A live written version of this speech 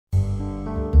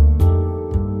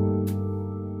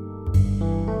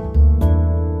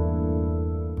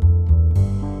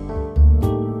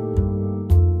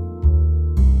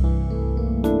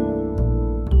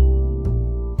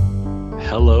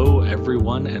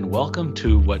everyone, and welcome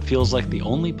to what feels like the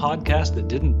only podcast that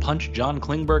didn't punch John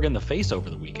Klingberg in the face over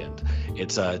the weekend.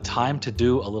 It's time to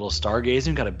do a little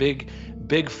stargazing. Got a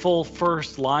big full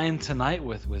first line tonight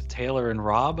with Taylor and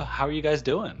Rob. How are you guys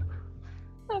doing?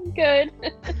 I'm good.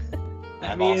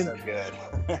 I'm also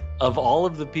good. Of all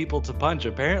of the people to punch,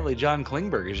 apparently John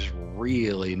Klingberg is just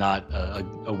really not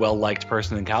a well-liked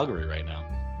person in Calgary right now.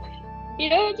 You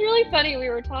know, it's really funny. We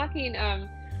were talking,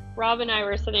 Rob and I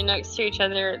were sitting next to each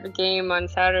other at the game on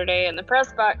Saturday in the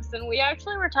press box, and we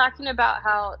actually were talking about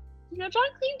how, John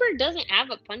Klingberg doesn't have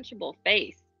a punchable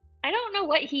face. I don't know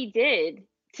what he did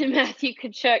to Matthew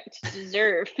Tkachuk to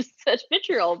deserve such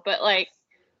vitriol, but,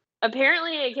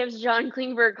 apparently it gives John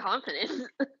Klingberg confidence.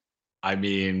 I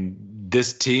mean,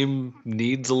 this team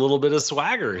needs a little bit of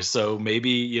swagger. So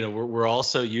maybe, we're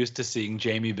also used to seeing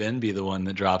Jamie Benn be the one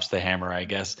that drops the hammer. I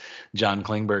guess John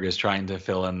Klingberg is trying to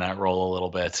fill in that role a little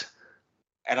bit.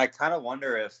 And I kind of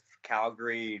wonder if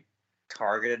Calgary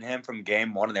targeted him from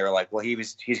game one and they were like, well,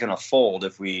 he's going to fold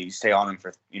if we stay on him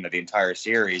for, the entire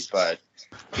series. But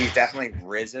he's definitely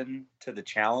risen to the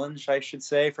challenge, I should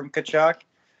say, from Tkachuk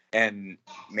and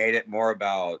made it more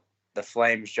about the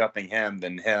Flames jumping him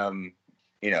than him,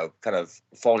 kind of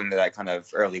folding to that kind of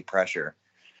early pressure.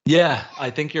 Yeah, I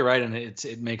think you're right. And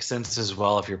it makes sense as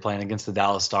well. If you're playing against the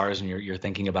Dallas Stars and you're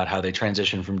thinking about how they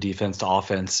transition from defense to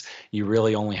offense, you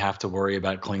really only have to worry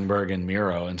about Klingberg and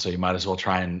Miro. And so you might as well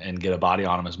try and get a body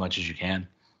on them as much as you can.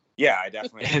 Yeah, I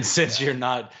definitely. And since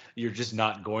you're just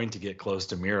not going to get close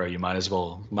to Miro, you might as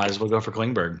well go for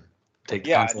Klingberg. Take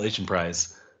the consolation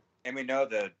prize. And we know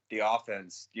that the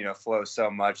offense, flows so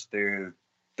much through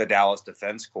the Dallas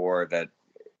defense core that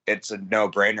it's a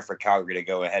no-brainer for Calgary to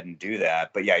go ahead and do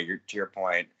that. But yeah, to your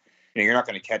point, you're not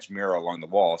going to catch Miro along the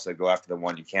wall, so go after the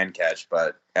one you can catch.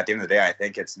 But at the end of the day, I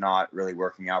think it's not really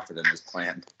working out for them as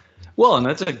planned. Well, and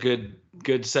that's a good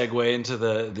segue into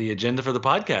the agenda for the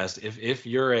podcast. If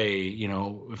you're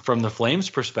from the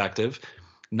Flames perspective,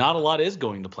 not a lot is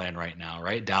going to plan right now,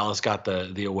 right? Dallas got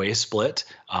the away split,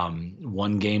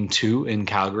 won game 2 in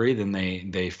Calgary. Then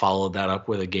they followed that up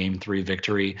with a game 3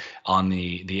 victory on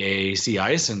the AAC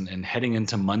ice. And heading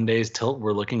into Monday's tilt,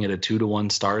 we're looking at a 2-1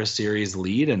 Stars series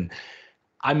lead. And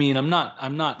I mean, I'm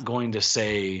not going to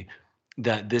say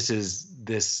that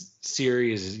this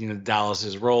series, Dallas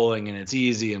is rolling and it's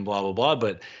easy and blah, blah, blah.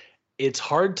 But it's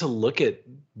hard to look at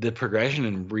the progression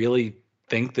and really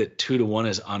think that 2-1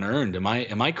 is unearned. Am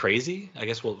I crazy? I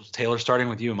guess, Taylor, starting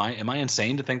with you, am I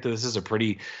insane to think that this is a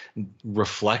pretty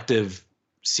reflective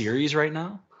series right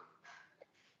now?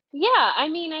 Yeah, I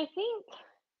mean, I think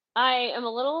I am a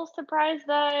little surprised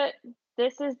that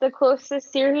this is the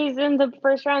closest series in the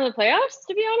first round of the playoffs,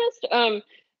 to be honest.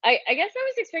 I guess I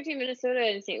was expecting Minnesota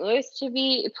and St. Louis to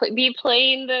be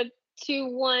playing the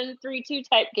 2-1, 3-2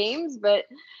 type games, but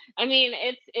I mean,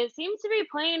 it seems to be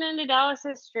playing into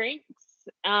Dallas's strengths.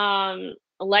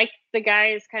 Like the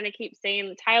guys kind of keep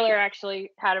saying, Tyler actually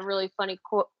had a really funny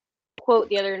quote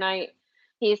the other night.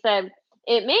 He said,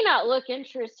 "It may not look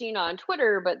interesting on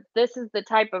Twitter, but this is the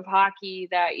type of hockey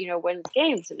that, wins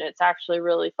games, and it's actually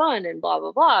really fun," and blah,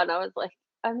 blah, blah. And I was like,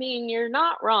 I mean, you're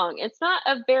not wrong. It's not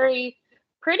a very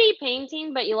pretty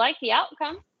painting, but you like the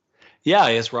outcome. Yeah,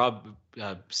 I guess, Rob,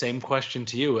 same question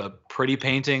to you. A pretty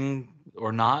painting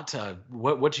or not?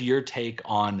 What's your take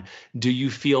on, do you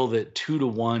feel that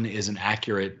 2-1 is an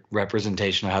accurate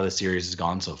representation of how the series has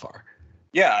gone so far?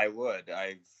 Yeah, I would.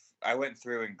 I went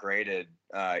through and graded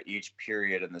each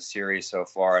period in the series so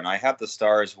far, and I have the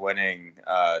Stars winning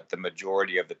the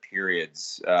majority of the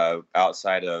periods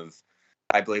outside of,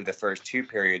 I believe, the first 2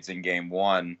 periods in game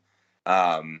 1.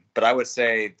 But I would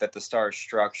say that the Stars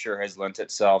structure has lent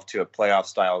itself to a playoff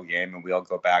style game, and we all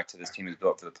go back to this team is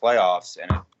built for the playoffs,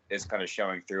 and it is kind of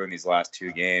showing through in these last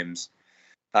 2 games.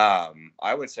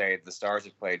 I would say the Stars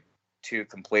have played 2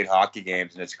 complete hockey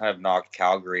games, and it's kind of knocked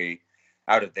Calgary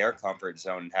out of their comfort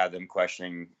zone and had them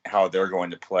questioning how they're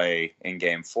going to play in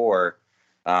game 4.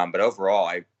 But overall,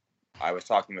 I was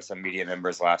talking with some media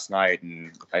members last night,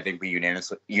 and I think we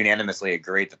unanimously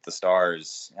agreed that the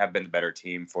Stars have been the better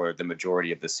team for the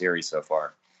majority of the series so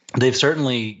far. They've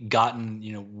certainly gotten,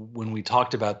 when we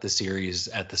talked about the series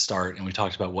at the start and we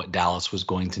talked about what Dallas was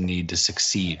going to need to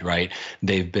succeed, right?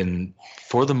 They've been,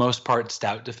 for the most part,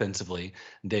 stout defensively.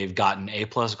 They've gotten A+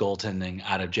 goaltending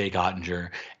out of Jake Ottinger,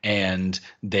 and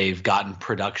they've gotten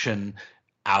production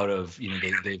out of,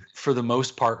 they for the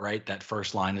most part, right, that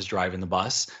first line is driving the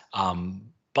bus.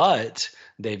 But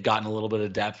they've gotten a little bit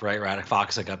of depth, right? Radek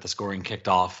Faksa got the scoring kicked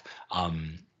off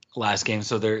last game.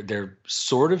 So they're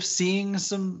sort of seeing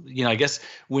some, I guess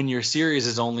when your series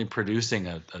is only producing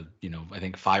a I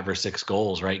think 5 or 6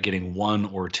 goals, right? Getting 1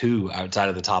 or 2 outside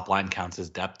of the top line counts as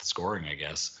depth scoring, I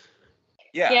guess.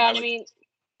 Yeah. Yeah, I mean,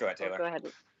 go ahead, Taylor. Go ahead.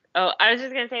 Oh, I was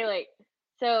just gonna say,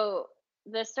 so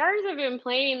the Stars have been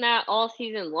playing that all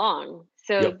season long.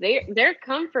 So their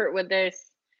comfort with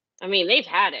this, I mean, they've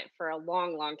had it for a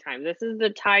long, long time. This is the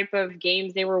type of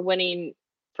games they were winning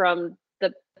from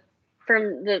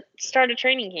the start of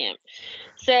training camp.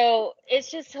 So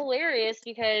it's just hilarious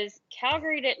because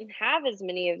Calgary didn't have as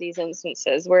many of these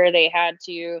instances where they had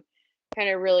to kind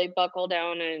of really buckle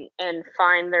down and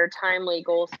find their timely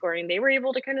goal scoring. They were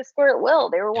able to kind of score at will.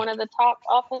 They were one of the top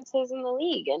offenses in the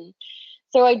league. And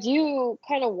so I do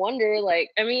kind of wonder,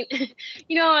 I mean,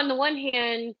 on the one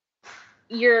hand,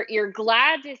 you're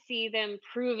glad to see them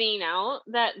proving out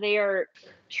that they are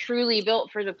truly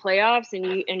built for the playoffs,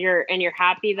 and you're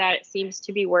happy that it seems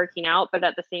to be working out. But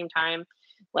at the same time,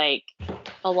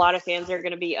 a lot of fans are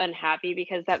going to be unhappy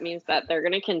because that means that they're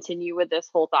going to continue with this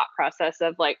whole thought process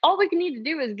of all we need to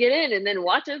do is get in and then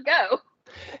watch us go.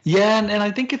 Yeah, and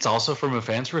I think it's also from a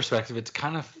fan's perspective, it's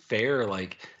kind of fair.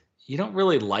 You don't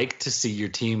really like to see your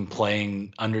team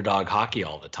playing underdog hockey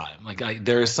all the time.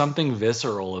 There is something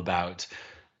visceral about,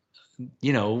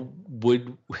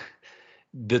 would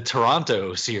the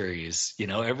Toronto series,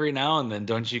 every now and then,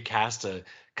 don't you cast a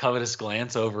covetous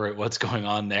glance over at what's going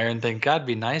on there and think, God, it'd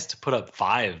be nice to put up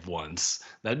 5 once.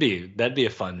 That'd be a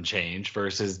fun change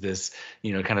versus this,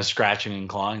 kind of scratching and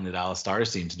clawing the Dallas Stars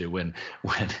seem to do when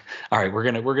all right, we're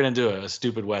gonna do a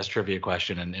stupid West trivia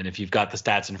question, and if you've got the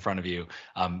stats in front of you,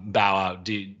 bow out.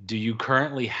 Do you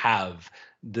currently have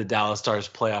the Dallas Stars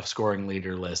playoff scoring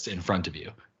leader list in front of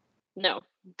you? No.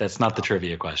 That's not the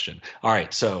trivia question. All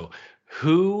right, so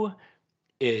who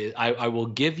is, I will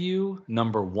give you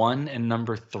number 1 and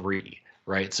number 3,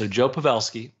 right? So Joe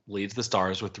Pavelski leads the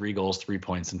Stars with 3 goals, 3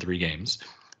 points in 3 games.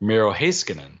 Miro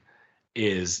Heiskanen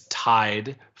is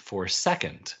tied for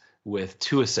second with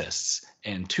 2 assists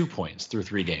and 2 points through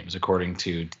 3 games, according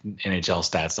to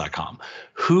NHLstats.com.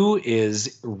 Who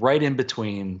is right in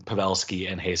between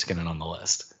Pavelski and Heiskanen on the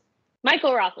list?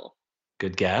 Michael Raffl.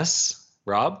 Good guess.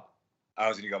 Rob? I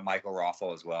was going to go Michael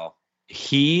Raffl as well.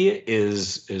 He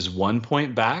is 1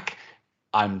 point back.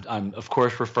 I'm of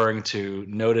course referring to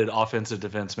noted offensive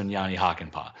defenseman Jani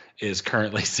Hakanpää is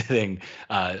currently sitting,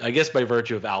 I guess by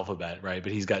virtue of alphabet, right?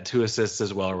 But he's got 2 assists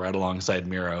as well, right alongside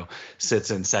Miro.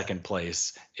 Sits in second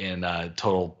place in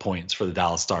total points for the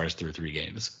Dallas Stars through 3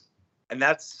 games. And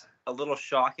that's a little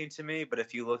shocking to me. But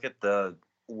if you look at the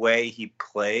way he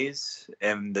plays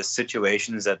and the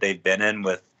situations that they've been in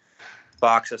with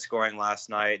Faksa scoring last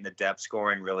night and the depth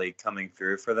scoring really coming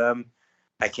through for them,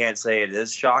 I can't say it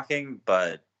is shocking,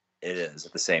 but it is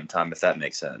at the same time, if that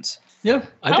makes sense. Yeah,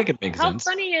 I think it makes sense.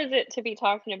 How funny is it to be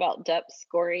talking about depth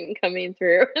scoring coming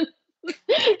through?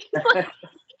 It's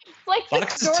like the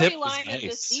storyline of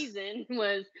the season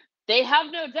was they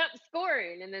have no depth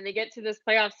scoring, and then they get to this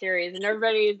playoff series, and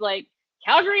everybody's like,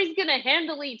 Calgary's going to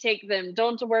handily take them.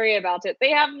 Don't worry about it. They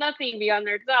have nothing beyond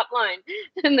their top line.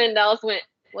 And then Dallas went,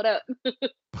 what up?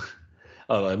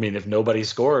 Oh, I mean, if nobody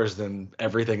scores, then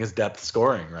everything is depth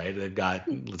scoring, right? They've got,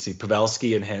 let's see,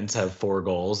 Pavelski and Hintz have 4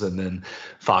 goals, and then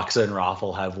Faksa and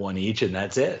Raffl have 1 each, and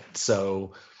that's it.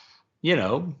 So,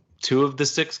 2 of the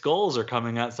 6 goals are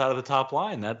coming outside of the top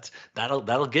line.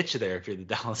 That'll get you there if you're the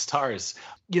Dallas Stars.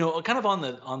 Kind of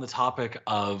on the topic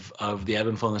of the ebb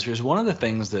and flow in the series, one of the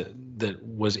things that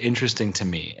was interesting to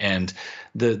me, and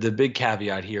the big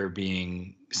caveat here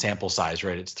being sample size,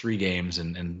 right? It's 3 games,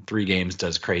 and 3 games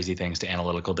does crazy things to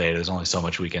analytical data. There's only so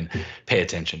much we can pay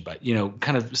attention. But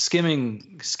kind of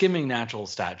skimming natural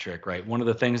stat trick, right? One of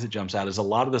the things that jumps out is a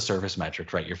lot of the surface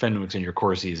metrics, right? Your Fenwicks and your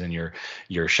Corsis and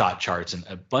your shot charts and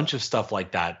a bunch of stuff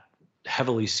like that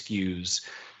heavily skews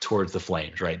towards the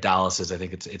Flames, right? Dallas is, I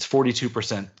think it's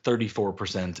 42%,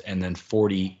 34%, and then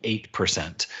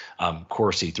 48%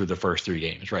 Corsi through the first 3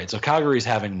 games, right? So Calgary's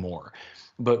having more.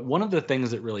 But one of the things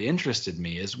that really interested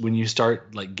me is when you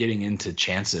start getting into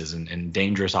chances and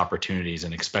dangerous opportunities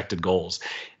and expected goals,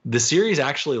 the series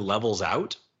actually levels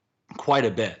out quite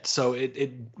a bit. So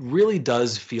it really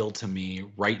does feel to me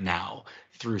right now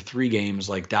through 3 games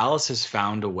like Dallas has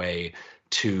found a way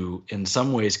to, in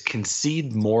some ways,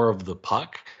 concede more of the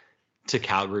puck to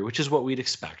Calgary, which is what we'd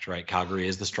expect, right? Calgary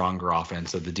is the stronger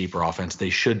offense, of the deeper offense. They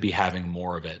should be having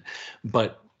more of it.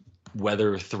 But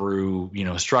whether through,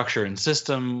 structure and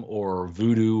system or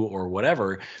voodoo or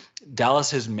whatever, Dallas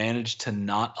has managed to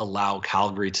not allow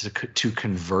Calgary to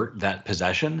convert that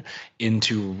possession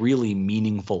into really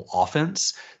meaningful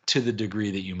offense to the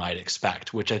degree that you might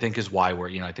expect, which I think is why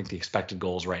I think the expected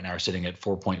goals right now are sitting at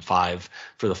 4.5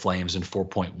 for the Flames and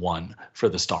 4.1 for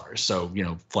the Stars. So,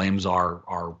 Flames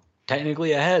are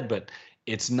technically ahead, but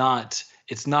it's not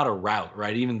a rout,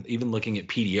 right? Even looking at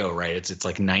PDO, right? It's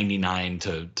like 99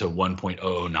 to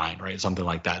 1.009, right? Something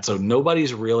like that. So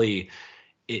nobody's really,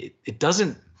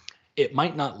 it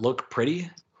might not look pretty,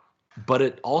 but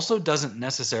it also doesn't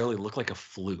necessarily look like a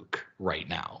fluke right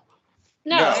now.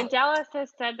 No, and Dallas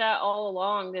has said that all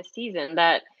along this season,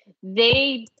 that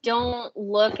they don't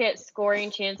look at scoring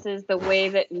chances the way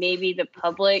that maybe the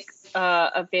public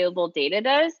available data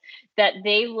does, that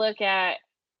they look at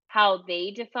how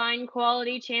they define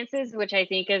quality chances, which I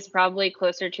think is probably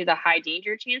closer to the high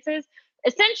danger chances.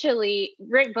 Essentially,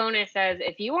 Rick Bowness says,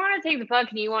 if you want to take the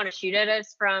puck and you want to shoot at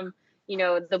us from,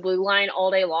 the blue line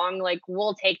all day long, like,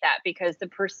 we'll take that because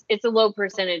it's a low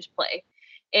percentage play.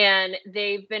 And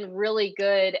they've been really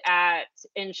good at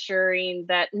ensuring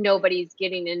that nobody's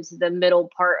getting into the middle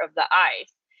part of the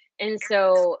ice. And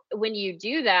so when you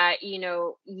do that,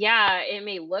 it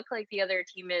may look like the other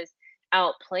team is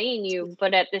outplaying you,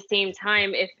 but at the same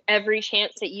time, if every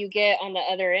chance that you get on the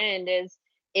other end is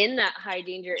in that high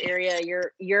danger area,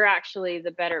 you're actually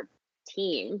the better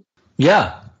team.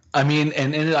 Yeah. I mean,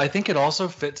 and I think it also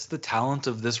fits the talent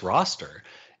of this roster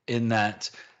in that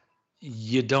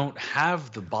you don't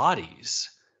have the bodies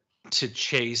to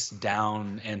chase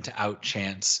down and to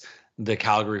outchance the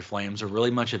Calgary Flames or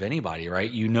really much of anybody,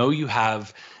 right? You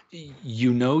have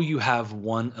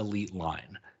one elite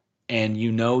line, and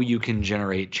you can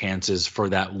generate chances for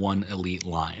that one elite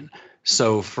line.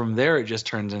 So from there, it just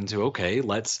turns into, okay,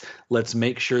 let's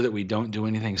make sure that we don't do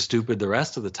anything stupid the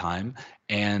rest of the time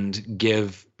and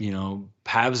give,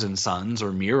 Pavs and Sons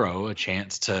or Miro a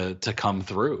chance to come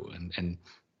through. And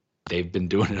they've been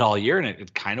doing it all year, and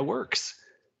it kind of works.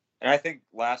 And I think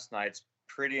last night's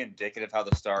pretty indicative how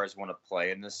the Stars want to play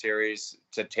in this series.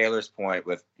 To Taylor's point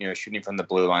with, shooting from the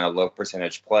blue line, a low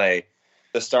percentage play,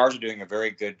 the Stars are doing a very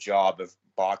good job of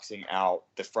boxing out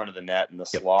the front of the net in the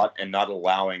slot and not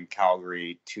allowing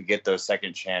Calgary to get those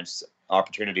second chance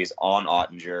opportunities on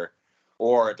Ottinger,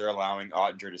 or they're allowing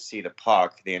Ottinger to see the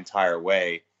puck the entire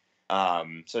way.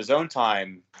 So zone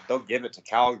time, they'll give it to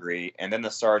Calgary, and then the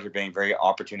Stars are being very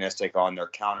opportunistic on their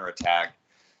counterattack.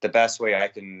 The best way I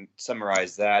can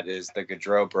summarize that is the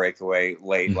Gaudreau breakaway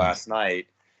late last night,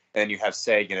 and you have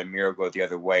Sagan and Miro go the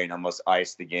other way and almost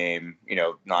ice the game,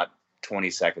 not 20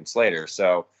 seconds later.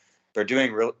 So they're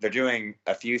doing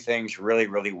a few things really,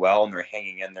 really well, and they're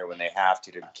hanging in there when they have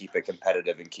to keep it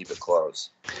competitive and keep it close.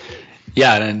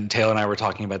 Yeah, and Taylor and I were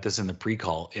talking about this in the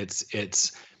pre-call.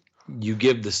 It's you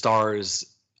give the Stars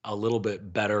a little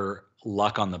bit better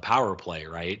luck on the power play,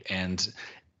 right? And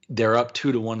they're up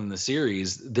 2-1 in the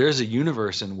series. There's a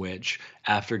universe in which,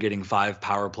 after getting 5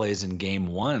 power plays in game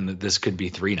 1, that this could be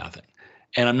 3-0.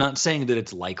 And I'm not saying that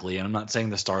it's likely, and I'm not saying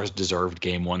the Stars deserved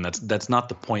game 1. That's not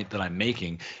the point that I'm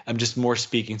making. I'm just more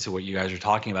speaking to what you guys are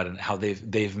talking about and how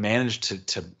they've managed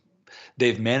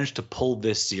to pull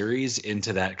this series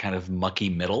into that kind of mucky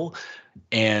middle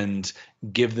and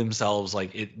give themselves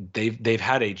they've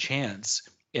had a chance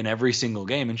in every single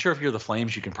game. And sure, if you're the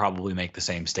Flames, you can probably make the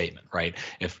same statement, right?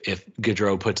 If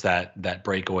Gaudreau puts that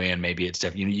breakaway in, maybe it's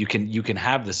different. You can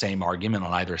have the same argument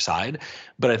on either side.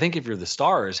 But I think if you're the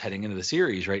Stars heading into the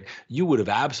series, right, you would have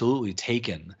absolutely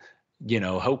taken,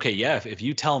 okay, yeah, if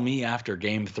you tell me after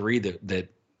game 3 that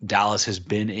Dallas has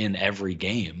been in every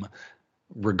game,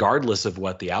 regardless of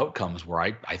what the outcomes were,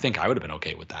 I think I would have been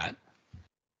okay with that.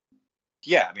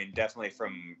 Yeah, I mean, definitely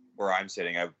from where I'm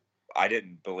sitting, I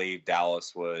didn't believe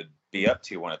Dallas would be up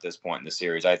 2-1 at this point in the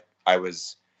series. I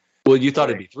was. Well, you thought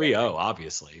it'd be 3-0,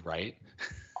 obviously, right?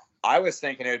 I was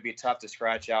thinking it would be tough to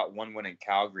scratch out one win in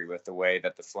Calgary with the way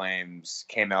that the Flames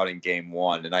came out in game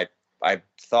 1. And I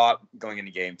thought going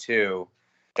into game 2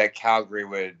 that Calgary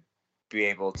would be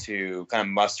able to kind of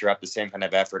muster up the same kind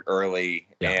of effort early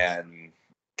and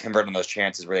convert on those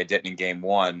chances where they didn't in game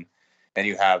 1. And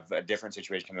you have a different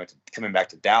situation coming back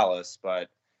to Dallas. But,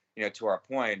 to our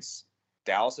points,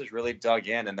 Dallas has really dug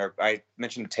in. And I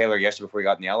mentioned to Taylor yesterday before we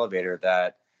got in the elevator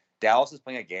that Dallas is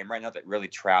playing a game right now that really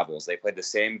travels. They played the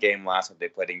same game last week they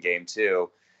played in game 2.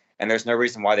 And there's no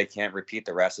reason why they can't repeat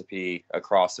the recipe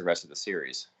across the rest of the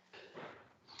series.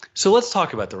 So let's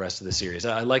talk about the rest of the series.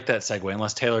 I like that segue.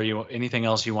 Unless, Taylor, anything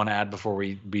else you want to add before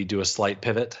we do a slight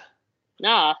pivot?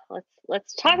 No,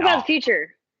 let's talk about the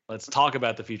future. Let's talk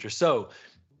about the future. So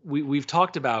we've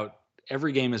talked about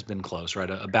every game has been close, right?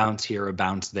 A bounce here, a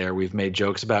bounce there. We've made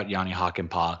jokes about Yanni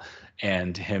Hakanpää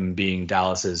and him being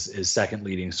Dallas's second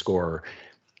leading scorer.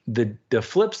 The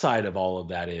flip side of all of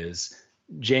that is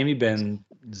Jamie Benn,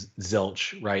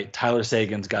 zilch, right? Tyler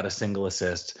Sagan's got a single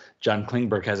assist. John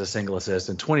Klingberg has a single assist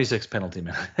and 26 penalty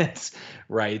minutes,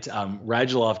 right?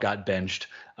 Radulov got benched.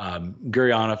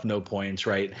 Gurionov, no points,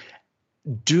 right?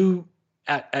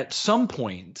 At some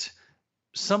point,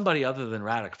 somebody other than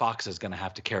Radek Fox is going to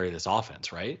have to carry this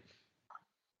offense, right?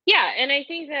 Yeah, and I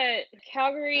think that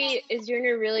Calgary is doing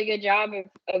a really good job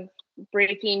of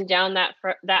breaking down that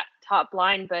top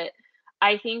line, but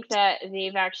I think that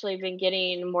they've actually been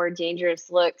getting more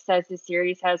dangerous looks as the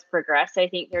series has progressed. I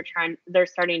think they're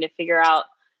starting to figure out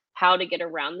how to get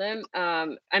around them.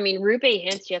 I mean, Rupe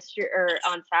Hintz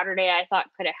on Saturday, I thought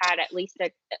could have had at least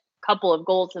a couple of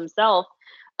goals himself,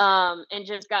 and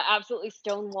just got absolutely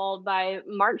stonewalled by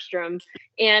Markstrom.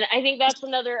 And I think that's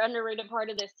another underrated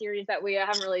part of this series that we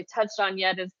haven't really touched on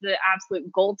yet, is the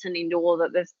absolute goaltending duel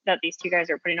that these two guys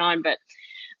are putting on. But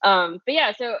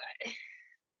yeah, so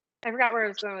I forgot where I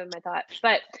was going with my thought,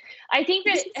 but I think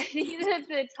that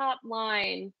the top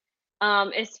line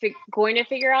is going to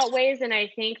figure out ways, and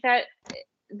I think that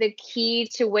the key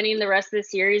to winning the rest of the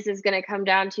series is going to come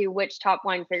down to which top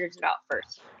line figures it out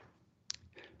first.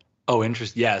 Oh,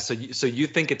 interesting. Yeah. So you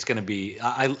think it's going to be?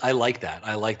 I like that.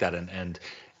 I like that. And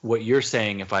what you're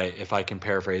saying, if I can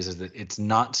paraphrase, is that it's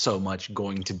not so much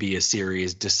going to be a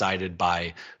series decided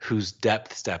by whose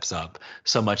depth steps up,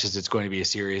 so much as it's going to be a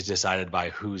series decided by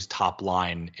whose top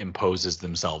line imposes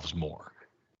themselves more.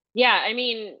 Yeah, I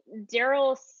mean,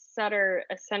 Daryl Sutter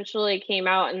essentially came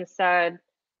out and said,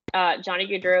 Johnny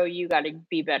Gaudreau, you got to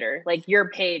be better. Like, you're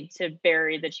paid to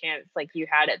bury the chance like you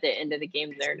had at the end of the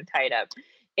game there to tie it up.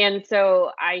 And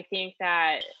so I think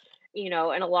that, in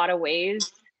a lot of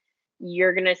ways,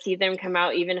 you're going to see them come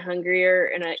out even hungrier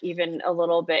and even a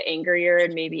little bit angrier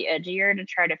and maybe edgier to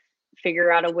try to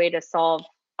figure out a way to solve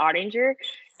Ottinger.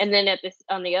 And then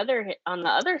on the other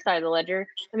side of the ledger,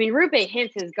 I mean, Rupe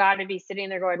Hintz has got to be sitting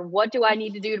there going, what do I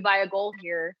need to do to buy a goal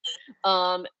here?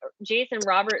 Jason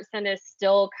Robertson is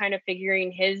still kind of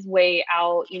figuring his way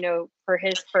out, for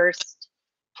his first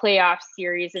playoff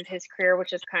series of his career,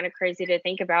 which is kind of crazy to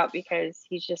think about because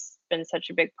he's just been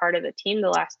such a big part of the team the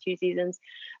last 2 seasons.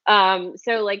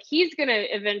 So like he's going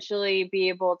to eventually be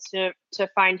able to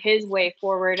find his way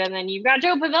forward. And then you've got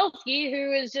Joe Pavelski,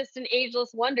 who is just an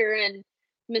ageless wonder and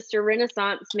Mr.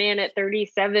 Renaissance man at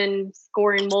 37,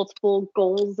 scoring multiple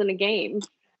goals in a game.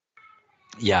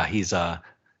 Yeah, he's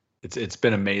it's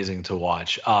been amazing to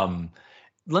watch.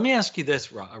 Let me ask you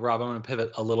this, Rob. I'm going to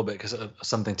pivot a little bit because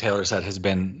something Taylor said has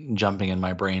been jumping in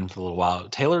my brain for a little while.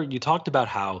 Taylor, you talked about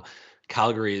how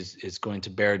Calgary is going to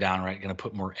bear down, right? Going to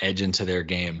put more edge into their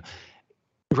game.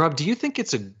 Rob, do you think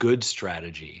it's a good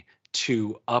strategy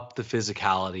to up the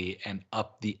physicality and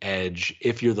up the edge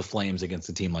if you're the Flames against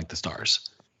a team like the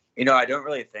Stars? I don't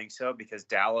really think so because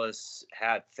Dallas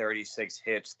had 36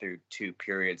 hits through 2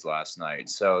 periods last night.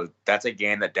 So that's a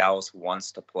game that Dallas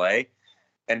wants to play.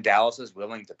 And Dallas is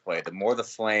willing to play. The more the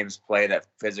Flames play that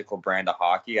physical brand of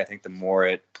hockey, I think the more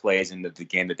it plays into the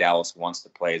game that Dallas wants to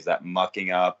play, is that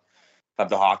mucking up of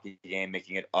the hockey game,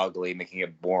 making it ugly, making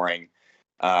it boring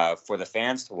for the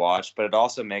fans to watch. But it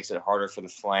also makes it harder for the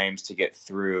Flames to get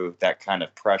through that kind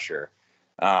of pressure.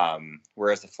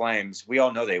 Whereas the Flames, we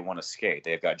all know they want to skate.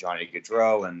 They've got Johnny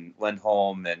Gaudreau and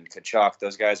Lindholm and Tkachuk.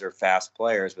 Those guys are fast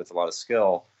players with a lot of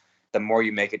skill. The more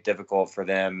you make it difficult for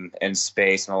them in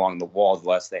space and along the wall, the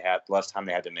less time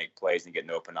they have to make plays and get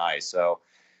an open ice. So,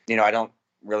 I don't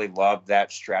really love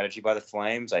that strategy by the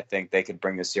Flames. I think they could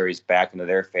bring the series back into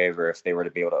their favor if they were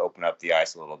to be able to open up the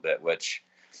ice a little bit, which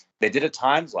they did at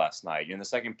times last night. In the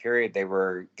second period, they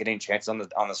were getting chances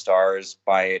on the Stars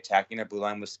by attacking their blue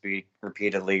line with speed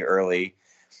repeatedly early.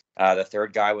 The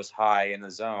third guy was high in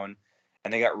the zone.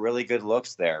 And they got really good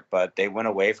looks there, but they went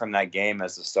away from that game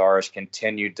as the Stars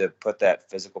continued to put that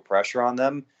physical pressure on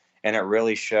them. And it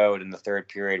really showed in the third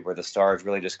period where the Stars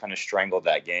really just kind of strangled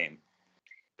that game.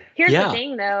 Here's the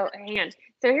thing, though.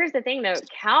 Here's the thing, though.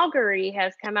 Calgary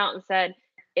has come out and said,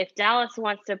 if Dallas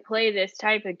wants to play this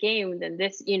type of game, then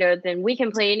then we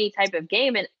can play any type of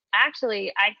game. And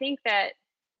actually, I think that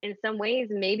in some ways,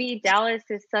 maybe Dallas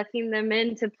is sucking them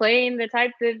into playing the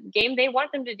type of game they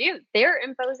want them to do. They're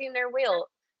imposing their will.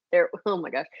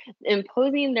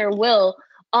 Imposing their will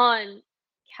on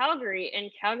Calgary, and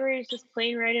Calgary is just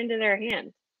playing right into their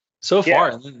hands. So far,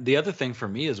 and the other thing for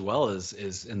me as well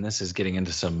is, and this is getting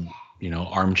into some,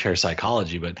 armchair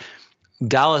psychology, but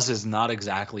Dallas is not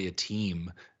exactly a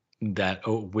team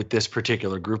with this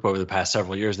particular group over the past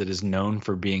several years that is known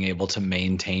for being able to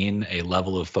maintain a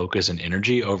level of focus and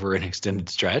energy over an extended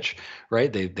stretch,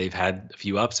 right? They've had a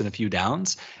few ups and a few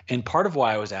downs. And part of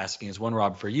why I was asking is one,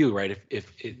 Rob, for you, right?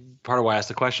 If part of why I asked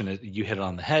the question, you hit it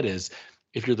on the head, is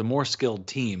if you're the more skilled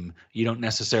team, you don't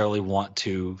necessarily want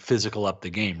to physical up the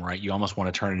game, right? You almost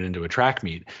want to turn it into a track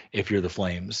meet if you're the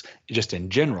Flames, just in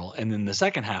general. And then the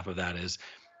second half of that is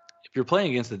if you're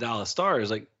playing against the Dallas Stars,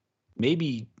 like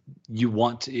maybe you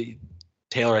want to,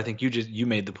 Taylor, I think you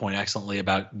made the point excellently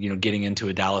about, getting into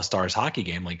a Dallas Stars hockey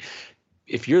game. Like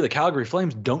if you're the Calgary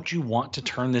Flames, don't you want to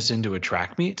turn this into a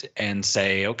track meet and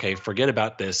say, okay, forget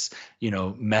about this,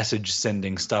 message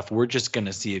sending stuff. We're just going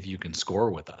to see if you can score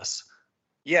with us.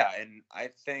 Yeah. And I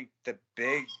think the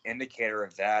big indicator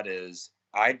of that is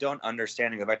I don't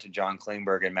understand, and go back to John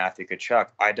Klingberg and Matthew Tkachuk,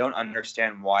 I don't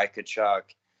understand why Tkachuk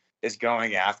is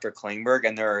going after Klingberg,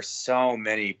 and there are so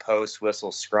many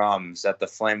post-whistle scrums that the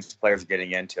Flames players are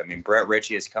getting into. I mean, Brett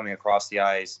Ritchie is coming across the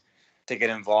ice to get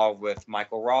involved with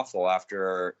Michael Rothel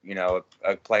after,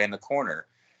 a play in the corner.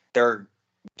 They're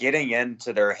getting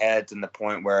into their heads in the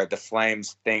point where the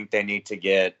Flames think they need to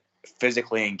get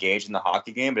physically engaged in the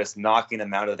hockey game, but it's knocking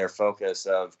them out of their focus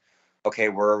of, okay,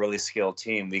 we're a really skilled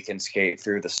team. We can skate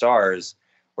through the Stars,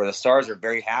 where the Stars are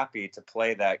very happy to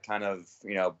play that kind of,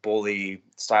 bully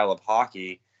style of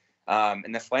hockey.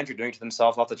 And the Flames are doing it to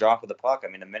themselves off the drop of the puck.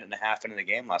 I mean, a minute and a half into the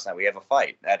game last night, we have a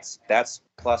fight. That's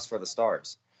plus for the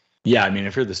Stars. Yeah, I mean,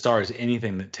 if you're the Stars,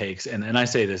 anything that takes, and I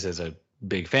say this as a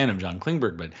big fan of John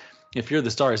Klingberg, but if you're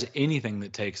the Stars, anything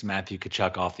that takes Matthew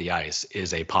Tkachuk off the ice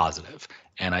is a positive.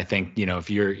 And I think, if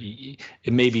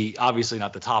it may be obviously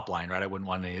not the top line, right? I wouldn't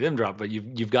want any of them drop, but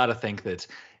you've got to think that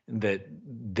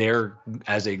they're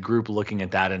as a group looking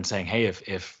at that and saying, hey,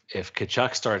 if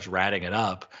Tkachuk starts ratting it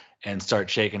up and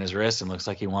starts shaking his wrist and looks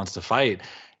like he wants to fight,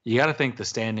 you got to think the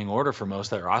standing order for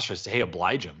most of that roster is to, hey,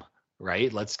 oblige him,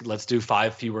 right? Let's do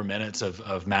 5 fewer minutes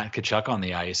of Matt Tkachuk on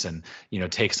the ice and,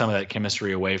 take some of that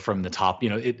chemistry away from the top.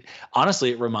 It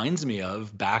honestly, it reminds me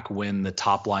of back when the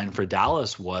top line for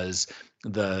Dallas was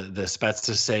the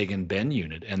Spezza, Sagan, Ben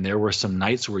unit. And there were some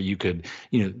nights where you could,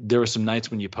 there were some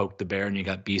nights when you poked the bear and you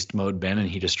got beast mode Ben and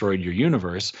he destroyed your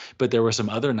universe. But there were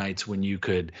some other nights when you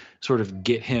could sort of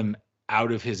get him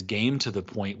out of his game to the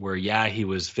point where, yeah, he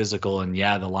was physical and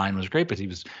yeah, the line was great, but he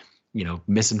was,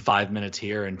 missing 5 minutes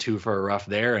here and 2 for a rough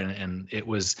there. And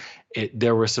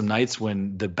there were some nights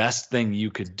when the best thing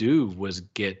you could do was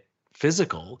get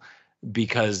physical,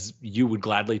 because you would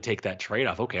gladly take that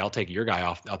trade-off. Okay, I'll take your guy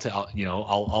off.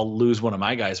 I'll lose one of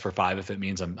my guys for 5 if it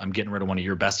means I'm getting rid of one of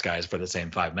your best guys for the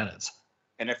same 5 minutes.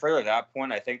 And if further to that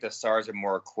point, I think the Stars are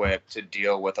more equipped to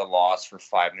deal with a loss for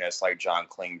 5 minutes like John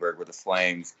Klingberg, where the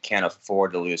Flames can't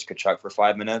afford to lose Tkachuk for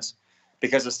 5 minutes,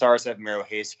 because the Stars have Miro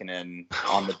Heiskanen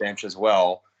on the bench as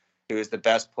well, who is the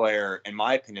best player, in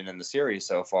my opinion, in the series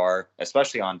so far,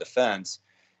 especially on defense.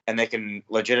 And they can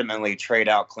legitimately trade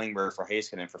out Klingberg for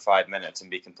Heiskanen for 5 minutes and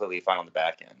be completely fine on the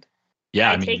back end.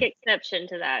 Yeah, I take exception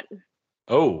to that.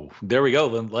 Oh, there we go.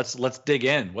 Then let's dig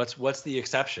in. What's the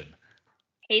exception?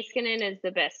 Heiskanen is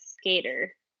the best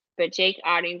skater, but Jake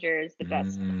Ottinger is the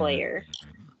best player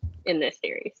in this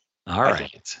series. All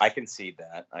right. I can see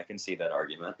that. I can see that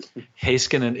argument.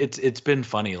 Heiskanen, it's been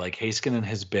funny. Like Heiskanen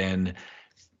has been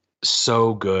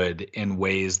so good in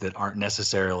ways that aren't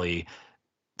necessarily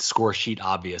score sheet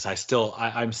obvious. I'm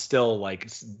still like,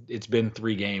 it's been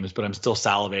 3 games, but I'm still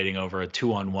salivating over a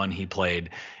 2-on-1 he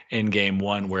played in game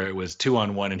 1 where it was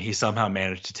 2-on-1 and he somehow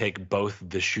managed to take both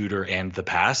the shooter and the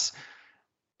pass.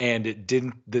 And it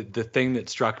didn't, the thing that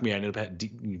struck me, I ended up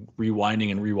rewinding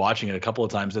and rewatching it a couple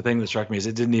of times. The thing that struck me is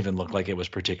it didn't even look like it was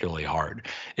particularly hard.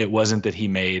 It wasn't that he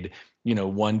made,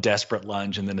 one desperate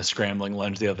lunge and then a scrambling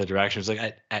lunge the other direction. It's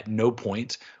like at no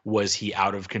point was he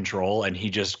out of control, and he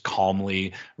just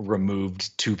calmly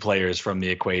removed 2 players from the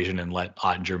equation and let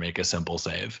Ottinger make a simple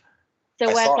save.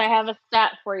 So Wes, I have a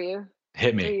stat for you.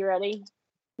 Hit me. Are you ready?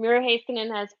 Miro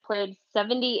Heiskanen has played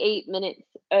 78 minutes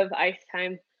of ice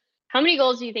time. How many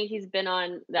goals do you think he's been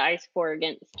on the ice for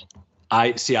against?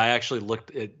 I actually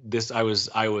looked at this. I was.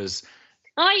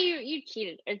 Oh, you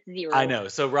cheated. It's 0. I know.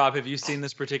 So Rob, have you seen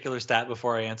this particular stat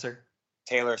before I answer?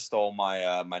 Taylor stole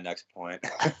my my next point.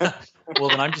 Well,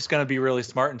 then I'm just going to be really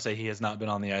smart and say he has not been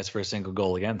on the ice for a single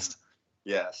goal against.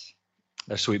 Yes.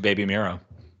 Their sweet baby Miro.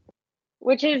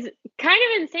 Which is kind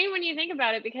of insane when you think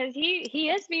about it, because he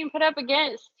is being put up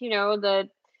against, the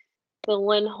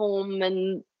Lindholm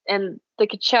and the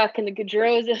Tkachuk and the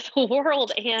Gaudreaus of the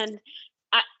world. And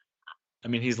I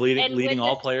mean, he's leading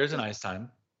all players in ice time.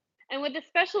 And with the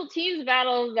special teams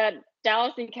battle that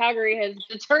Dallas and Calgary has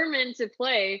determined to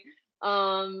play,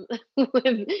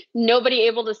 with nobody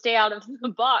able to stay out of the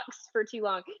box for too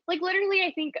long. Like literally,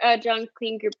 I think John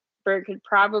Klingberg could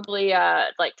probably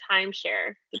like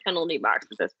timeshare the penalty box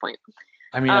at this point.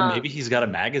 I mean, maybe he's got a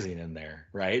magazine in there,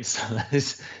 right? So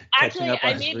he's catching up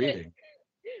on his reading.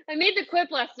 I made the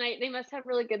quip last night. They must have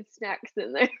really good snacks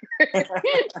in there.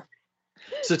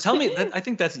 So tell me, I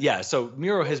think that's, yeah. So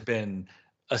Miro has been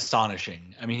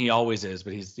astonishing. I mean, he always is,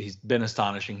 but he's been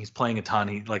astonishing. He's playing a ton.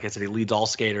 He, like I said, he leads all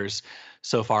skaters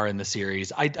so far in the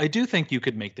series. I do think you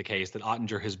could make the case that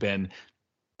Oettinger has been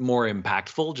more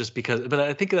impactful just because, but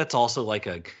I think that's also like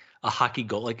a hockey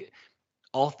goal. Like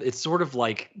it's sort of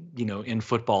like, you know, in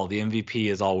football, the MVP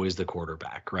is always the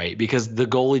quarterback, right? Because the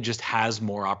goalie just has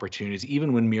more opportunities.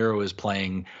 Even when Miro is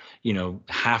playing, you know,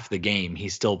 half the game,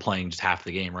 he's still playing just half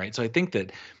the game, right? So I think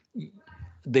that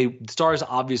Stars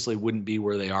obviously wouldn't be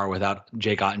where they are without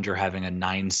Jake Oettinger having a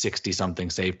 960 something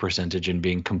save percentage and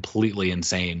being completely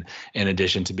insane, in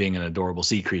addition to being an adorable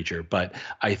sea creature. But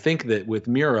I think that with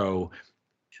Miro,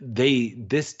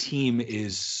 this team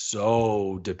is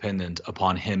so dependent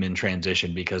upon him in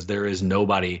transition because there is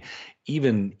nobody,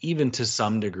 even to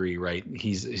some degree, right?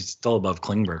 He's still above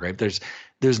Klingberg, right?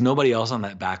 There's nobody else on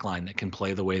that back line that can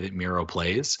play the way that Miro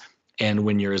plays. And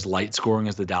when you're as light scoring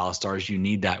as the Dallas Stars, you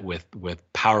need that with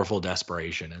powerful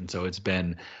desperation. And so it's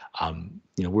been,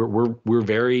 you know, we're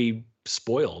very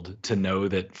spoiled to know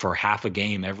that for half a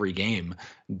game, every game,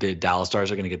 the Dallas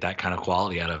Stars are going to get that kind of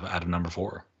quality out of number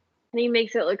 4. And he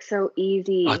makes it look so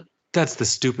easy. That's the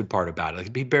stupid part about it.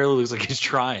 Like, he barely looks like he's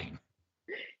trying.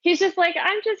 He's just like,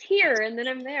 I'm just here, and then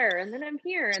I'm there, and then I'm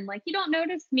here. And like, you don't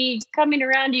notice me coming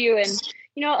around you and,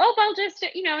 you know, I'll just,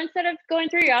 you know, instead of going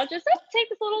through you, I'll just take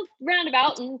this little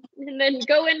roundabout and then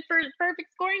go in for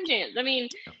perfect scoring chance. I mean,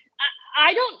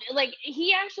 I don't, like,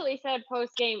 he actually said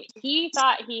post-game, he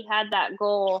thought he had that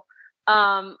goal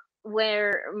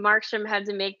where Markstrom had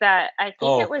to make that, I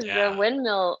think it was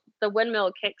the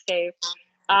windmill kick save.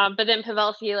 But then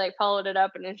Pavelski like followed it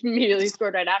up and immediately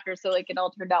scored right after. So like it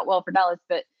all turned out well for Dallas.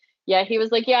 But yeah, he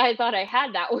was like, yeah, I thought I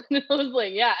had that one. I was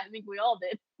like, yeah, I think we all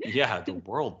did. Yeah, the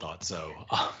world thought so.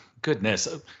 Oh, goodness.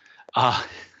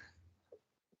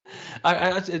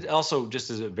 It also,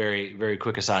 just as a very, very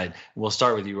quick aside, we'll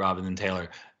start with you, Rob, and then Taylor.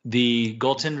 The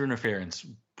goaltender interference,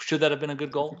 should that have been a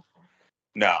good goal?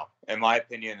 No, in my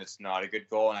opinion, it's not a good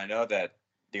goal. And I know that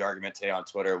the argument today on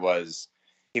Twitter was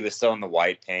he was still in the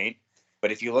white paint.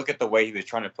 But if you look at the way he was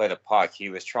trying to play the puck, he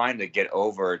was trying to get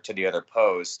over to the other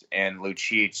post, and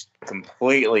Lucic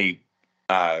completely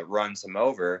runs him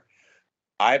over.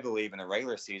 I believe in the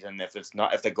regular season,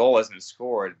 if the goal isn't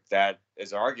scored, that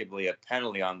is arguably a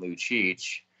penalty on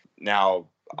Lucic. Now,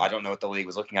 I don't know what the league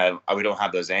was looking at. We don't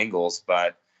have those angles,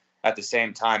 but at the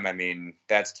same time, I mean,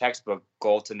 that's textbook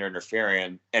goaltender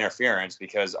interference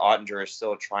because Oettinger is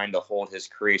still trying to hold his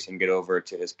crease and get over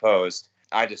to his post.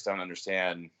 I just don't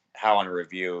understand how on a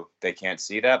review they can't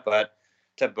see that. But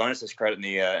to Bonus's credit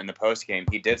in the post game,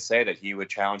 he did say that he would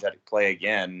challenge that play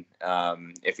again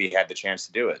if he had the chance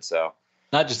to do it. So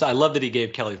I love that he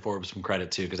gave Kelly Forbes some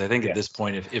credit too, because I think at this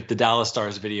point, if the Dallas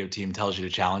Stars video team tells you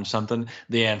to challenge something,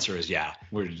 the answer is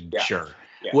we're sure.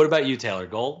 Yeah. What about you, Taylor?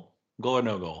 Goal or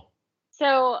no goal?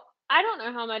 So I don't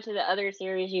know how much of the other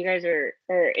series you guys or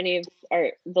any of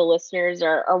the listeners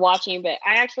are watching, but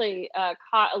I actually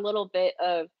caught a little bit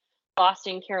of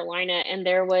Boston, Carolina, and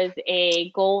there was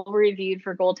a goal reviewed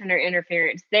for goaltender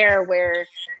interference there where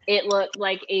it looked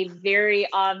like a very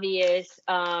obvious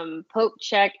poke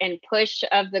check and push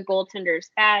of the goaltender's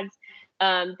pads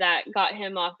that got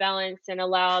him off balance and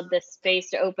allowed the space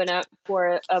to open up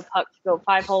for a puck to go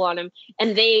 5-hole on him.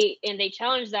 And they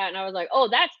challenged that, and I was like, oh,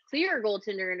 that's clear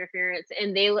goaltender interference.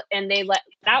 And they let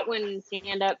that one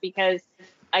stand up because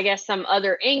I guess some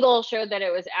other angle showed that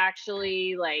it was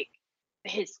actually like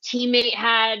his teammate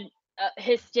had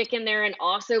his stick in there and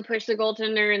also pushed the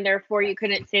goaltender, and therefore you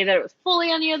couldn't say that it was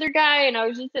fully on the other guy. And I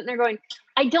was just sitting there going,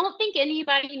 I don't think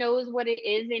anybody knows what it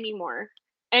is anymore.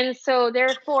 And so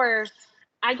therefore,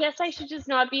 I guess I should just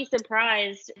not be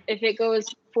surprised if it goes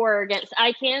for or against.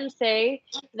 I can say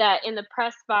that in the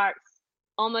press box,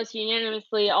 almost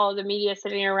unanimously, all of the media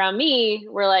sitting around me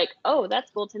were like, oh,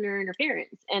 that's goaltender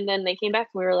interference. And then they came back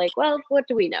and we were like, well, what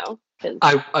do we know?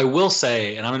 I will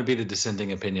say, and I'm going to be the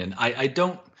dissenting opinion, I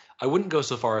wouldn't go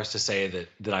so far as to say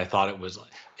that I thought it was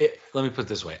let me put it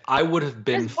this way. I would have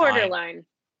been borderline.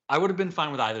 I would have been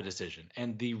fine with either decision.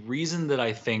 And the reason that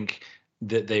I think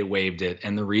that they waived it,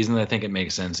 and the reason that I think it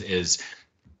makes sense, is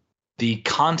the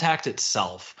contact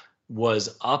itself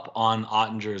was up on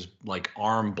Ottinger's like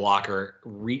arm blocker.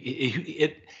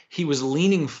 He was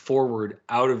leaning forward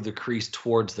out of the crease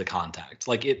towards the contact.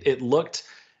 Like it looked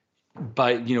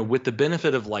But, with the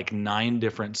benefit of like 9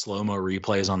 different slow-mo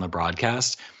replays on the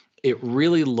broadcast, it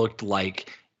really looked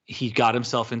like he got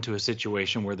himself into a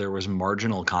situation where there was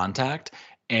marginal contact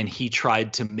and he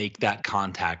tried to make that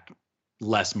contact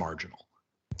less marginal.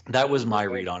 That was my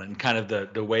read on it, and kind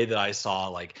of the way that I saw,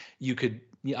 like,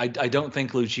 I don't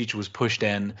think Lucic was pushed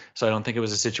in, so I don't think it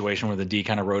was a situation where the D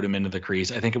kind of rode him into the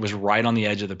crease. I think it was right on the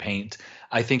edge of the paint.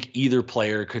 I think either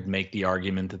player could make the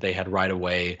argument that they had right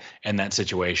away in that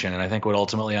situation, and I think what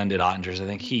ultimately undid Oettinger's, I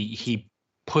think he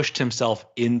pushed himself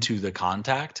into the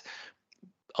contact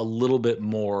a little bit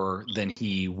more than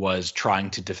he was trying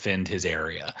to defend his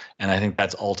area, and I think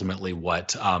that's ultimately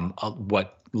what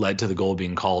led to the goal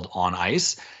being called on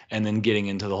ice, and then getting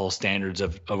into the whole standards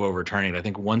of overturning. I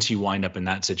think once you wind up in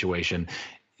that situation,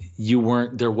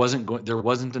 there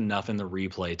wasn't enough in the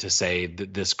replay to say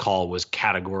that this call was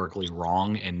categorically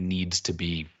wrong and needs to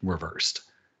be reversed.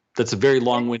 That's a very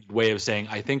long-winded way of saying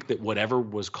I think that whatever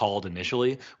was called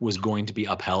initially was going to be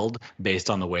upheld based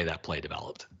on the way that play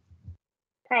developed.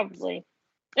 Probably.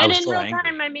 And in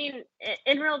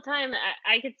real time,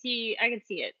 I could see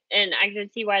it, and I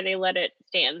could see why they let it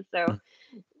stand. So,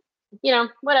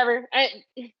 whatever.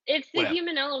 It's the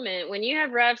human element. When you have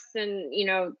refs, and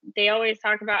they always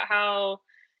talk about how,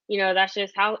 that's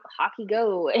just how hockey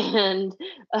go, and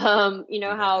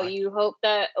how you hope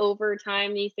that over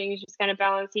time these things just kind of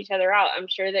balance each other out. I'm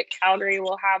sure that Calgary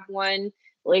will have one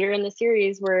later in the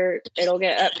series where it'll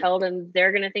get upheld, and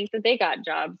they're going to think that they got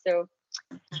jobs. So.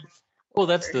 Well,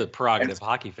 that's the prerogative of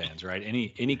hockey fans, right?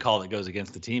 Any call that goes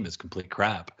against the team is complete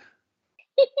crap.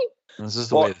 This is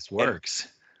the way this works.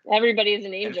 Everybody's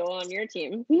an angel on your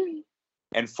team.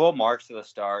 And full marks to the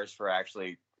Stars for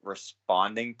actually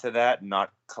responding to that,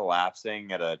 not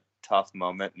collapsing at a tough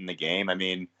moment in the game. I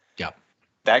mean,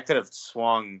 that could have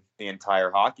swung the entire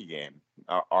hockey game.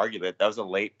 Arguably, that was a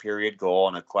late period goal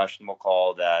and a questionable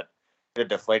call that could have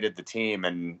deflated the team,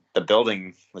 and the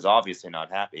building was obviously not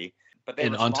happy.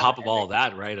 And on top of all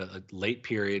that, right, a late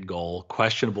period goal,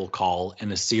 questionable call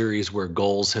in a series where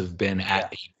goals have been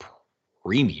at a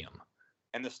premium.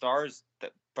 And the Stars,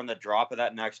 from the drop of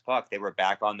that next puck, they were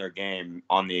back on their game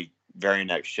on the very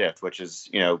next shift, which is,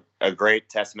 a great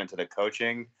testament to the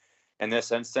coaching in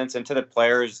this instance, and to the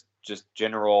players' just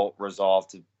general resolve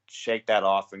to shake that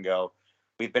off and go,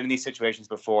 we've been in these situations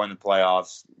before in the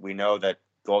playoffs. We know that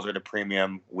goals are at a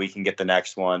premium. We can get the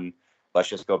next one. Let's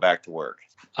just go back to work.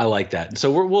 I like that. So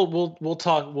we'll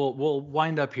talk. We'll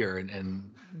wind up here,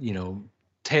 and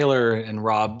Taylor and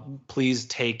Rob, please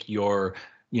take your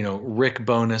Rick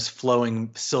Bowness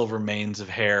flowing silver manes of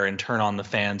hair and turn on the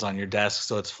fans on your desk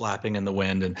so it's flapping in the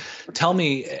wind, and tell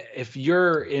me, if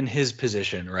you're in his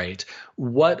position, right?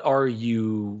 What are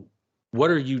you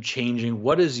changing?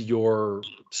 What is your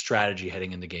strategy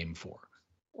heading into Game 4?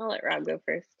 I'll let Rob go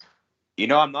first.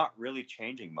 I'm not really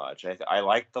changing much. I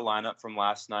like the lineup from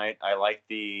last night. I like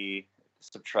the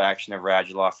subtraction of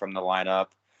Radulov from the lineup.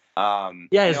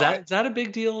 Is that a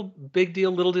big deal? Big deal,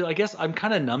 little deal? I guess I'm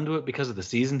kind of numb to it because of the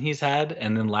season he's had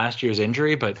and then last year's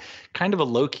injury, but kind of a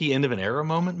low-key end of an era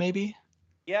moment, maybe?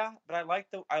 Yeah, but I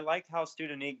like how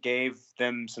Studenic gave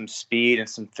them some speed and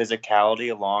some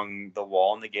physicality along the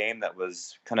wall in the game that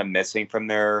was kind of missing from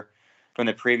the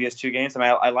previous 2 games.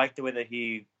 I like the way that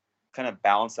he kind of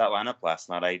balanced that lineup last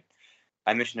night.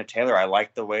 I mentioned to Taylor, I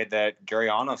like the way that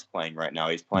Guriano's playing right now.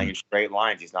 He's playing in straight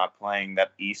lines. He's not playing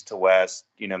that east to west,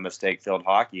 mistake-filled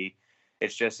hockey.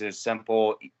 It's just a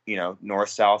simple,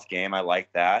 north-south game. I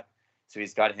like that. So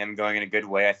he's got him going in a good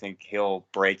way. I think he'll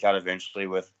break out eventually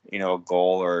with, a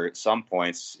goal or some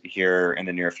points here in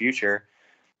the near future.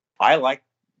 I like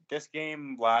this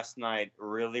game last night.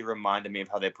 Really reminded me of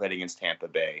how they played against Tampa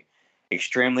Bay.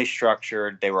 Extremely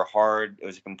structured. They were hard. It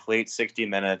was a complete 60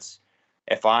 minutes.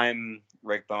 If I'm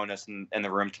Rick Bowness in the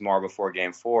room tomorrow before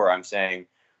Game 4, I'm saying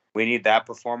we need that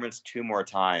performance 2 more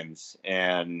times,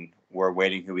 and we're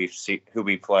waiting who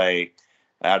we play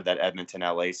out of that Edmonton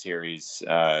LA series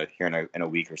here in a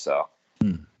week or so.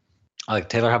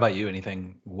 Taylor, how about you?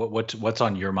 Anything? What's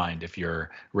on your mind if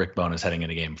you're Rick Bowness heading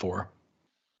into Game 4?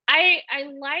 I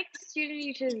liked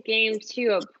Studenic's game to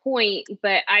a point,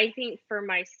 but I think for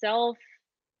myself,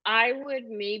 I would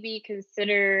maybe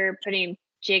consider putting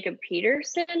Jacob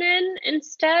Peterson in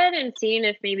instead and seeing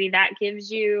if maybe that gives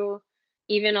you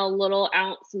even a little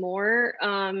ounce more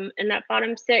in that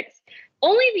bottom 6.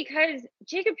 Only because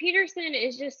Jacob Peterson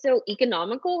is just so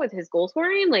economical with his goal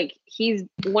scoring. Like, he's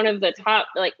one of the top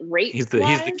rates. He's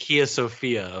the Kia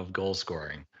Sophia of goal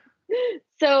scoring.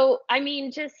 So, I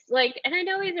mean, just and I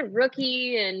know he's a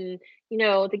rookie and,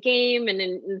 the game, and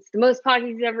it's the most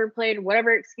hockey he's ever played,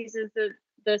 whatever excuses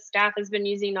the staff has been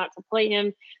using not to play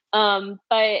him.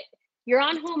 But you're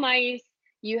on home ice.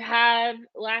 You have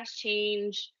last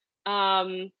change.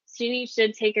 Student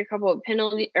did take a couple of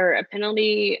a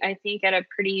penalty, I think, at a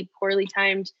pretty poorly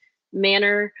timed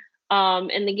manner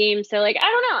in the game. So like, I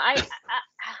don't know.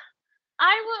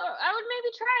 I would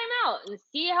maybe try him out and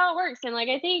see how it works. And like,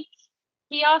 I think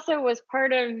he also was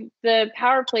part of the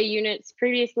power play units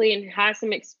previously and has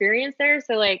some experience there.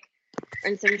 So like,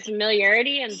 and some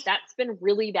familiarity, and that's been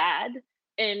really bad.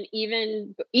 And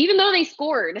even though they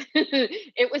scored,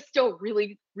 it was still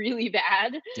really, really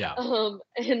bad. Yeah.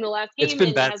 In the last game, it's been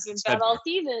and bad, has been bad all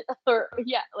season. Or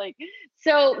like,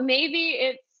 so maybe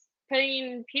it's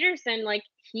putting Peterson, like,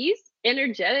 he's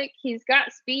energetic, he's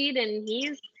got speed, and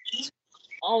he's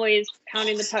always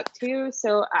pounding the puck too.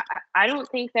 So I don't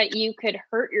think that you could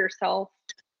hurt yourself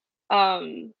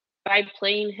by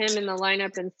playing him in the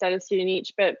lineup instead of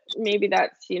Studenic, but maybe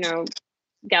that's,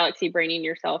 galaxy braining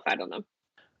yourself. I don't know.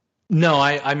 No,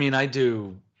 I mean, I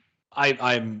do.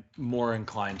 I'm more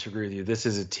inclined to agree with you. This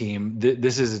is a team.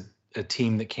 This is a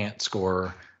team that can't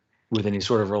score with any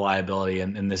sort of reliability,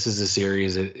 and this is a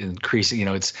series increasing.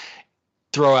 It's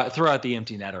throw out the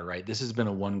empty netter, right? This has been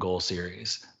a 1-goal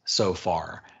series so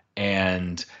far,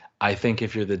 and I think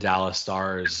if you're the Dallas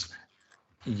Stars,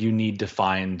 you need to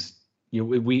find.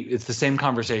 It's the same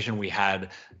conversation we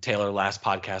had, Taylor, last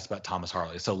podcast about Thomas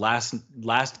Harley. So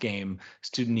last game,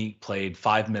 Studenic played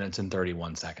 5 minutes and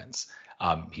 31 seconds.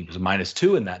 He was a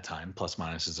 -2 in that time. Plus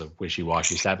minus is a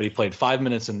wishy-washy stat, but he played 5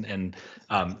 minutes and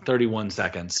 31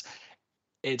 seconds.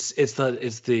 It's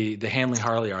the Hanley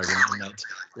Harley argument that,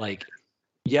 like,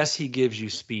 yes, he gives you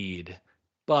speed,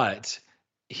 but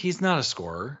he's not a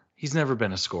scorer. He's never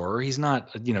been a scorer. He's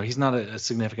not a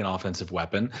significant offensive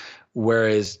weapon.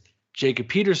 Whereas Jacob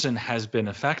Peterson has been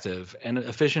effective and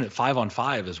efficient at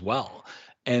 5-on-5 as well.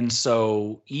 And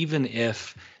so even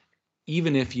if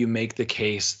you make the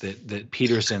case that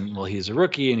Peterson, well, he's a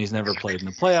rookie and he's never played in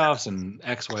the playoffs and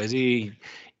XYZ,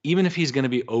 even if he's going to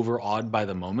be overawed by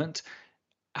the moment,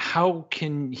 how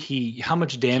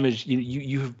much damage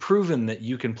you have proven that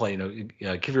you can play.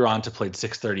 Kiviranta played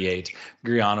 638,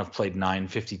 Gurianov played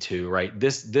 952, right?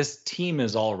 This team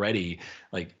is already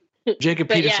like, Jacob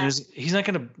Peterson he's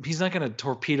not gonna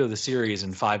torpedo the series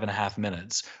in 5.5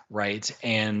 minutes, right?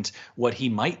 And what he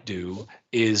might do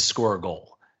is score a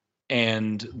goal.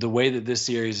 And the way that this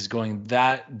series is going,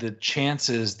 that the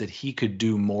chances that he could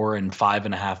do more in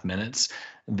 5.5 minutes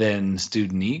than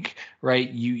Studenic,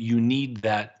 right? You need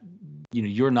that.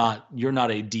 You're not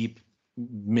a deep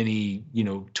mini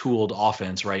tooled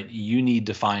offense, right? You need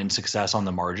to find success on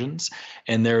the margins,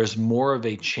 and there is more of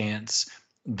a chance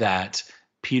that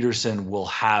Peterson will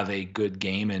have a good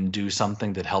game and do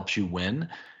something that helps you win,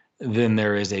 then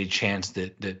there is a chance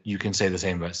that you can say the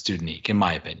same about Studenic, in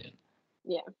my opinion.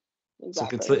 Yeah,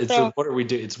 exactly. What are we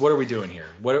doing? What are we doing here?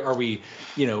 What are we?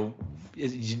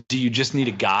 Do you just need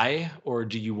a guy, or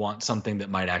do you want something that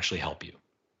might actually help you?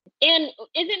 And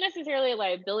isn't necessarily a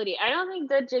liability. I don't think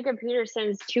that Jacob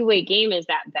Peterson's two-way game is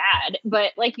that bad.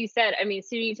 But like you said, I mean,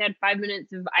 Studenic had 5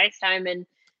 minutes of ice time and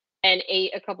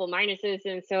ate a couple minuses,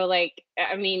 and so like,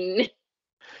 I mean,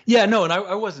 yeah, no, and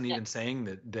I wasn't even saying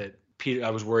that Peter. I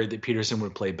was worried that Peterson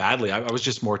would play badly. I was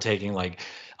just more taking, like,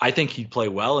 I think he'd play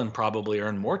well and probably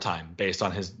earn more time based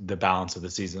on the balance of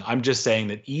the season. I'm just saying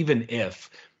that even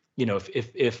if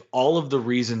all of the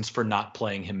reasons for not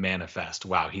playing him manifest,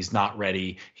 wow, he's not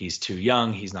ready, he's too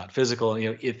young, he's not physical.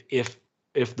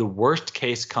 If the worst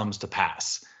case comes to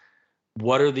pass,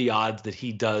 what are the odds that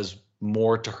he does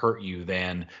more to hurt you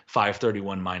than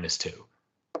 531 -2?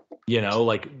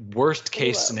 Like, worst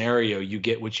case scenario, you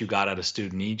get what you got out of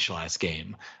Studenic last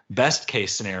game. Best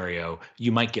case scenario,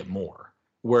 you might get more.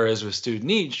 Whereas with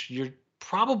Studenic, you're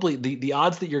probably the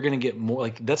odds that you're going to get more,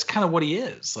 like, that's kind of what he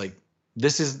is. Like,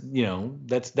 this is,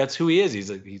 that's who he is.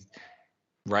 He's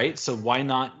right. So why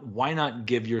not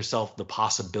give yourself the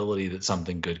possibility that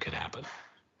something good could happen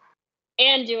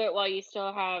and do it while you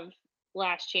still have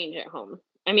last change at home?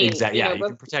 I mean, exactly. Yeah, you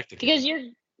can protect the because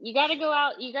you got to go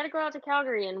out. You got to go out to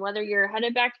Calgary, and whether you're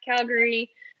headed back to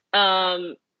Calgary,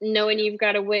 knowing you've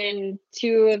got to win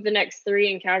 2 of the next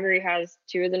 3, and Calgary has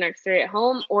 2 of the next 3 at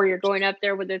home, or you're going up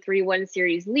there with a 3-1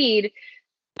 series lead,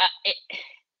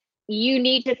 you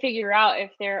need to figure out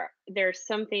if there's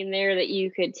something there that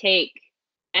you could take.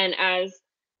 And as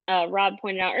Rob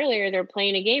pointed out earlier, they're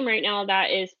playing a game right now that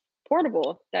is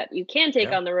portable, that you can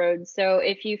take on the road. So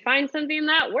if you find something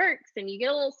that works and you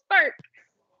get a little spark,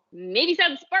 maybe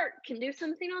that spark can do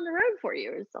something on the road for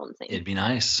you, is all I'm saying. It'd be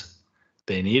nice.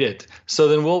 They need it. So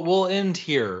then we'll end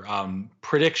here.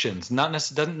 Predictions.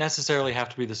 Doesn't necessarily have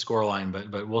to be the scoreline,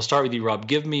 but we'll start with you, Rob.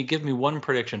 Give me one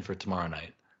prediction for tomorrow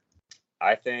night.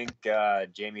 I think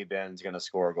Jamie Benn's going to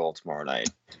score a goal tomorrow night.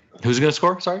 Who's going to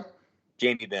score? Sorry?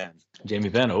 Jamie Benn. Jamie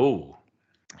Benn. Oh,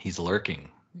 he's lurking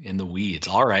in the weeds.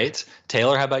 All right.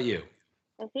 Taylor, how about you?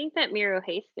 I think that Miro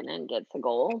Heiskanen gets a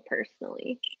goal,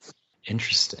 personally.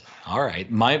 Interesting. All right.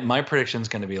 My prediction is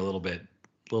going to be a little bit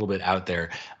out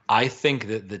there. I think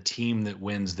that the team that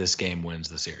wins this game wins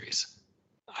the series.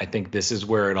 I think this is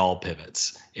where it all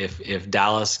pivots. If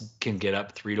Dallas can get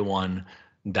up 3-1,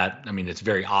 it's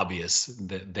very obvious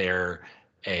that they're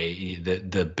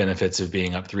the benefits of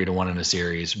being up 3-1 in a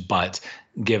series. But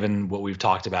given what we've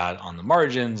talked about on the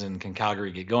margins and can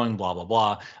Calgary get going, blah, blah,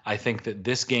 blah, I think that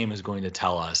this game is going to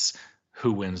tell us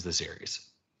who wins the series.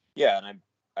 Yeah, and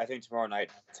I think tomorrow night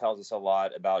tells us a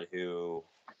lot about who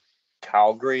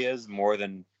Calgary is more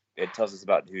than it tells us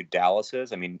about who Dallas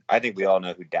is. I mean, I think we all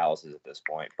know who Dallas is at this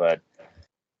point, but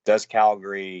does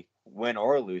Calgary win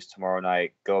or lose tomorrow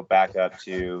night go back up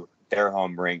to their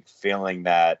home rink feeling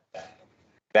that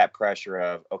pressure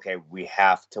of, okay, we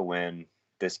have to win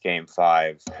this game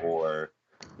 5 or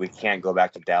we can't go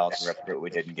back to Dallas and replicate what we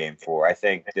did in game 4. I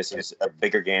think this is a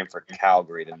bigger game for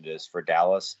Calgary than it is for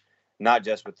Dallas, not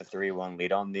just with the 3-1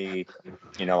 lead on the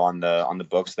on the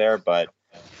books there, but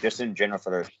just in general for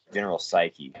their general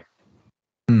psyche.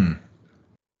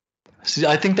 See,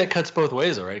 I think that cuts both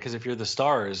ways, all right? Because if you're the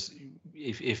Stars,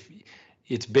 if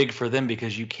it's big for them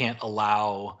because you can't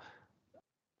allow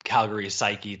Calgary's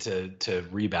psyche to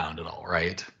rebound at all,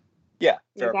 right? Yeah,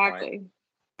 exactly.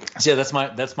 So yeah,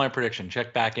 that's my prediction.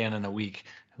 Check back in a week.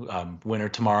 Winner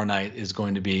tomorrow night is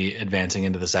going to be advancing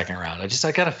into the second round.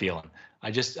 I got a feeling.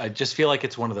 I just feel like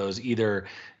it's one of those either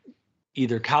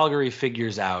Calgary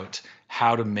figures out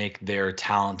how to make their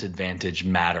talent advantage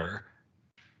matter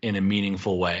in a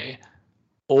meaningful way,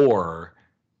 or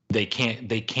they can't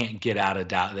get out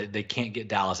of they can't get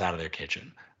Dallas out of their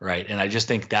kitchen, right? And I just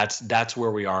think that's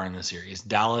where we are in the series.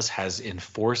 Dallas has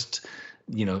forced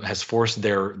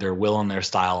their will and their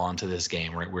style onto this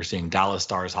game, right? We're seeing Dallas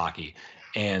Stars hockey,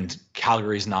 and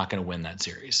Calgary's not going to win that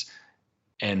series.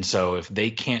 And so if they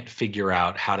can't figure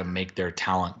out how to make their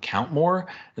talent count more,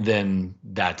 then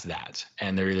that's that.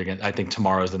 And they're either I think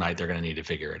tomorrow's the night they're going to need to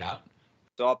figure it out.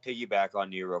 So I'll piggyback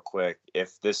on you real quick.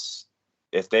 If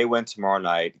they win tomorrow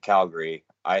night, Calgary,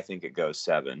 I think it goes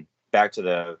 7. Back to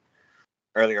the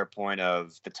earlier point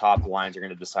of the top lines are going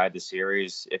to decide the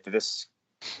series.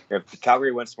 If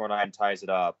Calgary wins tomorrow night and ties it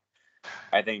up,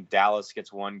 I think Dallas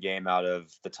gets one game out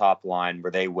of the top line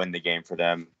where they win the game for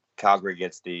them. Calgary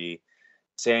gets the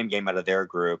same game out of their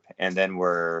group, and then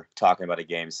we're talking about a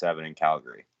game 7 in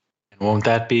Calgary. Won't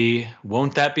that be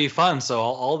fun? So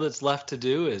all that's left to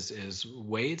do is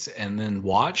wait and then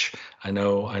watch. I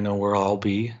know where I'll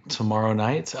be tomorrow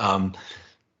night.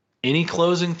 Any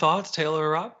closing thoughts, Taylor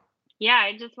or Rob? Yeah,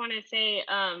 I just want to say,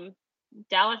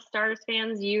 Dallas Stars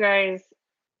fans, you guys,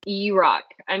 you rock.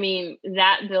 I mean,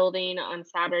 that building on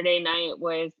Saturday night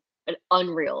was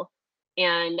unreal,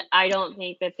 and I don't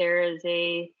think that there is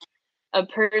a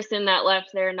person that left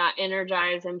there not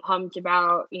energized and pumped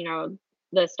about,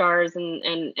 the Stars and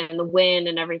the win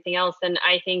and everything else. And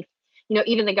I think,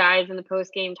 even the guys in the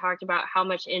post game talked about how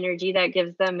much energy that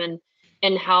gives them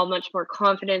and how much more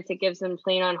confidence it gives them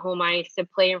playing on home ice to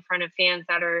play in front of fans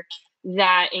that are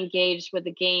that engaged with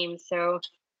the game. So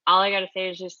all I got to say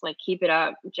is just keep it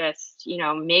up. Just,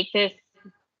 make this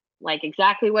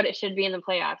exactly what it should be in the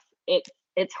playoffs.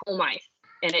 It's home ice,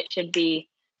 and it should be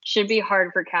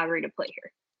hard for Calgary to play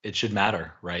here. It should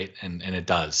matter, right? And it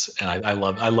does. And I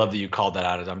love that you called that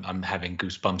out. I'm having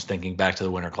goosebumps thinking back to the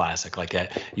Winter Classic.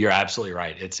 You're absolutely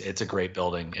right. It's a great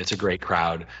building. It's a great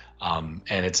crowd. And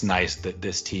it's nice that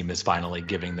this team is finally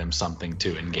giving them something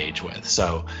to engage with.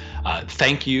 So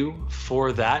thank you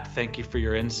for that. Thank you for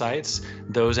your insights.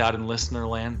 Those out in listener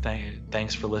land,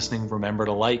 thanks for listening. Remember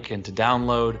to like and to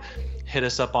download. Hit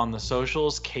us up on the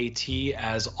socials. KT,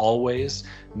 as always,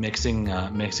 mixing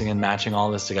and matching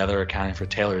all this together, accounting for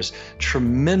Taylor's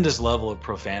tremendous level of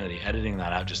profanity. Editing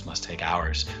that out just must take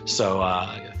hours. So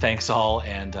thanks all,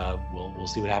 and we'll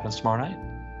see what happens tomorrow night.